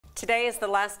Today is the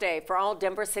last day for all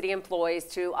Denver City employees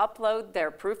to upload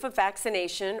their proof of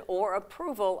vaccination or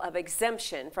approval of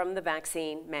exemption from the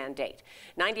vaccine mandate.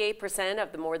 98%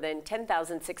 of the more than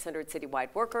 10,600 citywide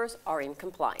workers are in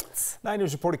compliance. 9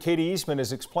 News reporter Katie Eastman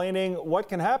is explaining what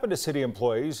can happen to city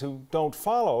employees who don't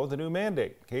follow the new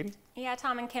mandate. Katie? Yeah,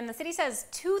 Tom and Kim, the city says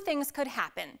two things could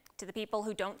happen to the people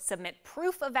who don't submit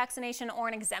proof of vaccination or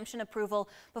an exemption approval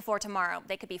before tomorrow.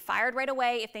 They could be fired right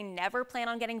away if they never plan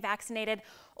on getting vaccinated,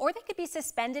 or they could be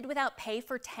suspended without pay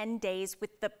for 10 days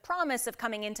with the promise of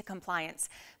coming into compliance.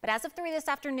 But as of 3 this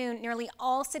afternoon, nearly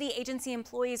all city agency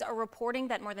employees are reporting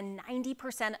that more than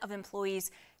 90% of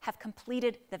employees have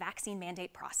completed the vaccine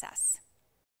mandate process.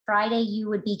 Friday, you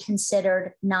would be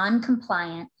considered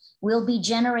non-compliant. We'll be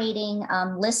generating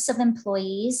lists of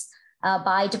employees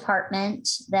by department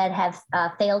that have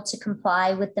failed to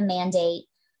comply with the mandate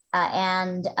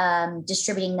and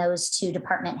distributing those to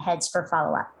department heads for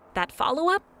follow-up. That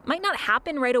follow-up might not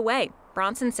happen right away.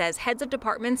 Bronson says heads of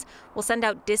departments will send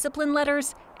out discipline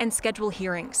letters and schedule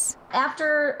hearings.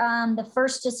 After the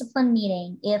first discipline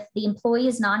meeting, if the employee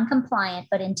is non-compliant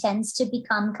but intends to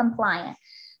become compliant,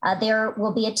 there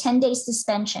will be a 10-day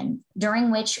suspension during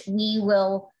which we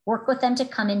will work with them to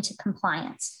come into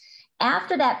compliance.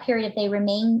 After that period, if they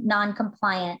remain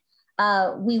non-compliant,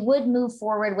 we would move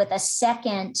forward with a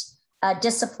second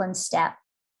discipline step.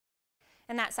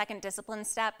 And that second discipline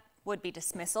step would be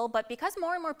dismissal. But because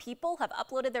more and more people have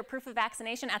uploaded their proof of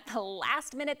vaccination at the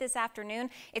last minute this afternoon,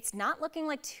 it's not looking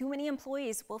like too many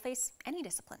employees will face any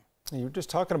discipline. You were just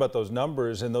talking about those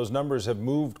numbers, and those numbers have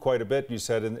moved quite a bit, you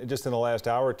said, and just in the last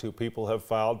hour or two, people have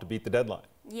filed to beat the deadline.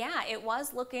 Yeah, it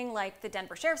was looking like the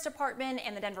Denver Sheriff's Department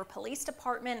and the Denver Police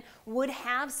Department would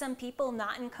have some people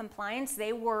not in compliance.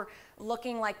 They were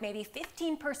looking like maybe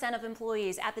 15% of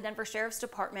employees at the Denver Sheriff's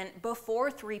Department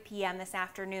before 3 p.m. this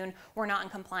afternoon were not in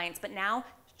compliance. But now,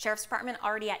 Sheriff's Department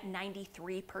already at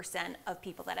 93% of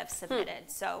people that have submitted.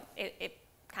 So it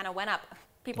kind of went up.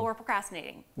 People were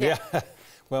procrastinating. Yeah.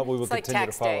 Well, we will continue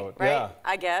to follow it. Right? Yeah.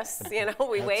 I guess. You know,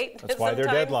 we wait. That's why they're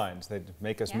deadlines. They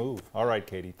make us move. All right,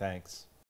 Katie, thanks.